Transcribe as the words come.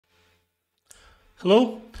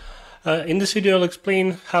Hello. In this video, I'll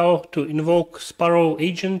explain how to invoke Sparrow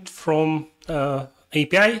agent from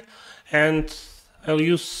API, and I'll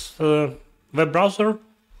use web browser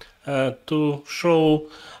to show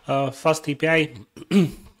FastAPI,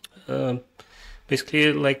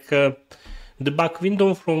 basically like debug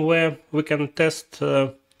window from where we can test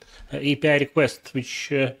API request,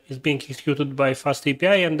 which is being executed by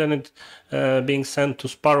FastAPI, and then it being sent to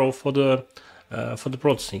Sparrow for the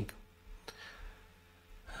processing.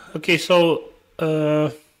 Okay, so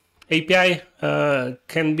API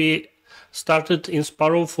can be started in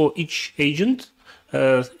Sparrow for each agent.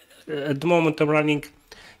 At the moment, I'm running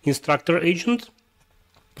instructor agent,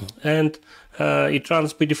 and it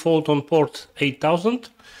runs by default on port 8000.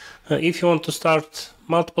 If you want to start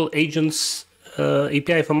multiple agents,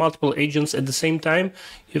 API for multiple agents at the same time,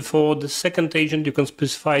 for the second agent, you can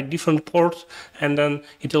specify different port, and then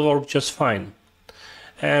it will work just fine.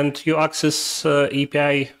 And you access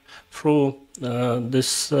API through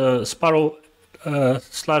this Sparrow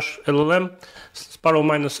 /LLM, Sparrow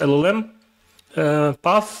 -LLM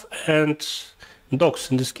path and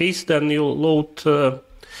docs. In this case, then you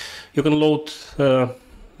can load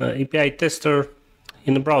API tester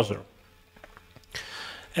in the browser.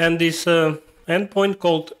 And this endpoint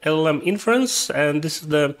called LLM Inference, and this is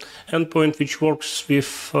the endpoint which works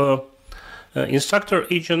with instructor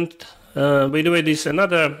agent. By the way, there is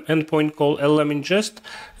another endpoint called LLM Ingest.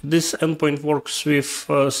 This endpoint works with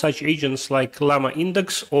such agents like Llama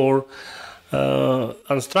Index or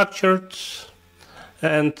Unstructured,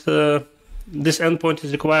 and this endpoint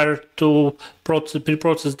is required to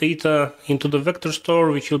pre-process data into the vector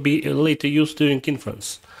store, which will be later used during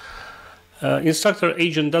inference. Instructor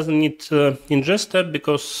agent doesn't need ingest step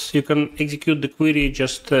because you can execute the query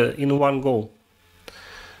just in one go.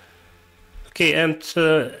 Okay, and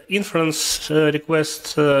inference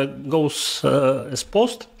request goes as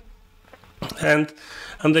post, and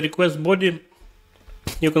on the request body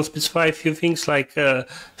you can specify a few things like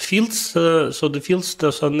fields. So the fields,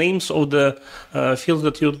 those are names of the fields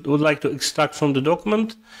that you would like to extract from the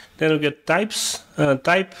document. Then you get types.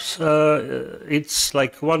 Types, it's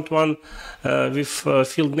like one-to-one with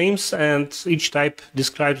field names, and each type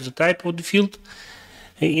describes the type of the field.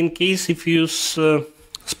 In case if you use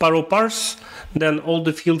Sparrow parse, then all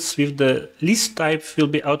the fields with the list type will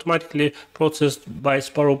be automatically processed by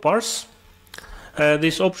Sparrow parse.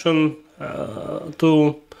 This option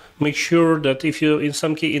to make sure that if you, in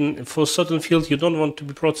some case, for certain fields you don't want to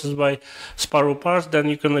be processed by Sparrow parse, then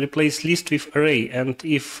you can replace list with array. And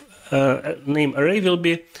if name array will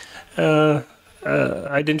be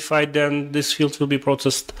identified, then this field will be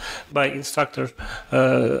processed by instructor,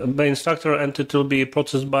 and it will be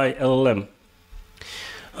processed by LLM.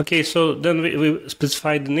 Okay, so then we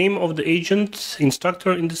specify the name of the agent,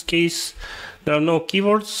 instructor in this case. There are no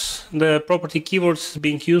keywords. The property keywords is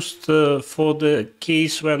being used for the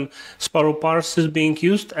case when Sparrow parse is being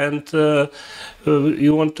used, and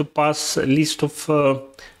you want to pass a list of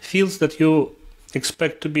fields that you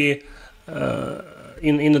expect to be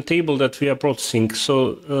in a table that we are processing.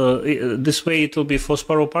 So this way it will be for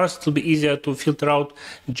Sparrow parse, it will be easier to filter out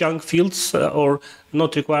junk fields or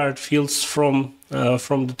not required fields from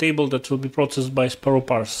the table that will be processed by Sparrow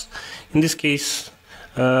parse. In this case,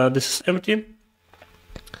 this is empty,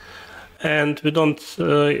 and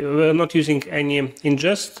we're not using any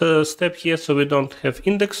ingest step here, so we don't have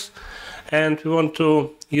index, and we want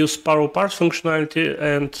to use Sparrow parse functionality.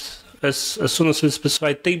 And as soon as we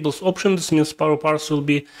specify tables option, this means Sparrow parse will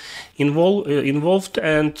be involved,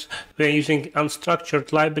 and we're using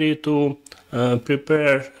unstructured library to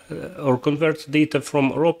prepare or convert data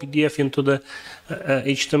from raw PDF into the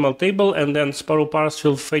HTML table, and then Sparrow parse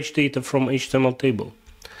will fetch data from HTML table.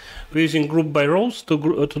 We're using group by rows to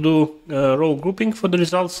do row grouping for the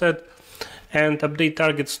result set, and update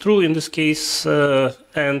targets true in this case,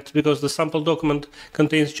 and because the sample document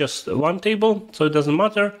contains just one table, so it doesn't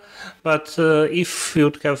matter. But if you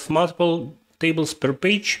would have multiple tables per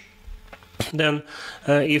page, then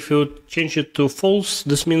if you change it to false,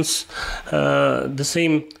 this means the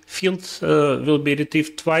same field will be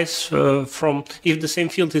retrieved twice from, if the same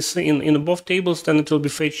field is in both tables, then it will be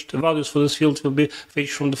fetched, values for this field will be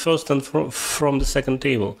fetched from the first and from the second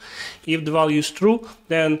table. If the value is true,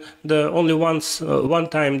 then only one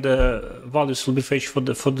time the values will be fetched for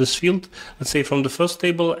this field, let's say from the first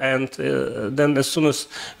table, and then as soon as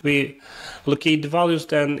we locate the values,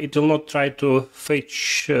 then it will not try to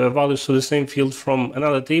fetch values for the same field from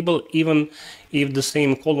another table, even if the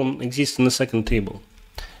same column exists in the second table.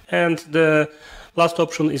 And the last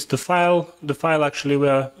option is the file. The file actually we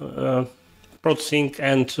are processing,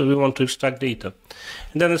 and we want to extract data.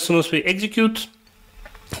 And then as soon as we execute,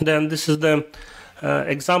 Then this is the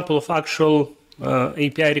example of actual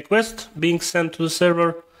API request being sent to the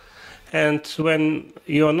server. And when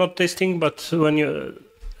you are not testing, but when you're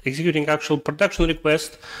executing actual production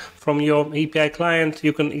request from your API client,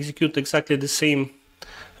 you can execute exactly the same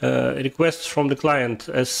requests from the client,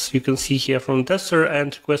 as you can see here from the tester,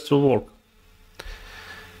 and request will work.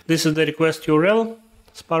 This is the request URL,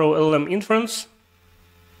 Sparrow LLM Inference,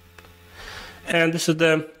 and this is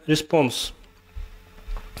the response.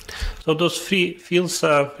 So those 3 fields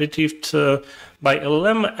are retrieved by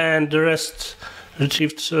LLM, and the rest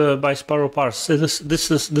retrieved by Sparrow parse.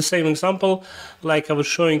 This is the same example like I was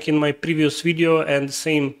showing in my previous video, and the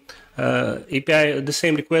same API, the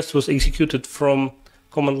same request was executed from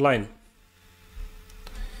command line.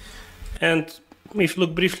 And if you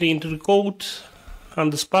look briefly into the code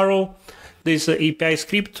under Sparrow, there's an API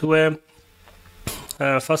script where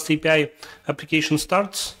FastAPI application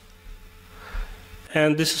starts,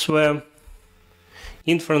 and this is where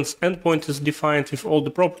Inference endpoint is defined with all the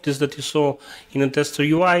properties that you saw in the tester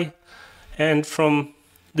UI. And from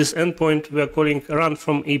this endpoint, we are calling run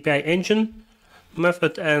from API engine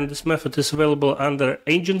method, and this method is available under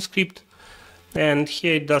agent script. And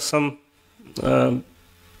here it does some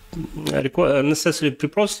necessary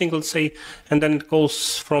preprocessing, let's say, and then it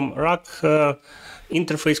calls from rack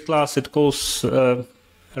interface class, it calls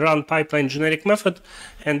run pipeline generic method,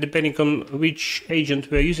 and depending on which agent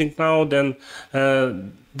we are using now, then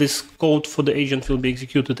this code for the agent will be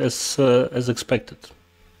executed as expected.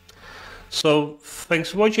 So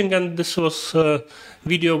thanks for watching, and this was a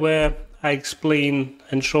video where I explain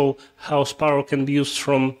and show how Sparrow can be used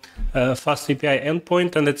from FastAPI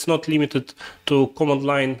endpoint, and it's not limited to command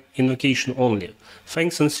line invocation only.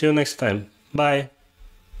 Thanks, and see you next time. Bye.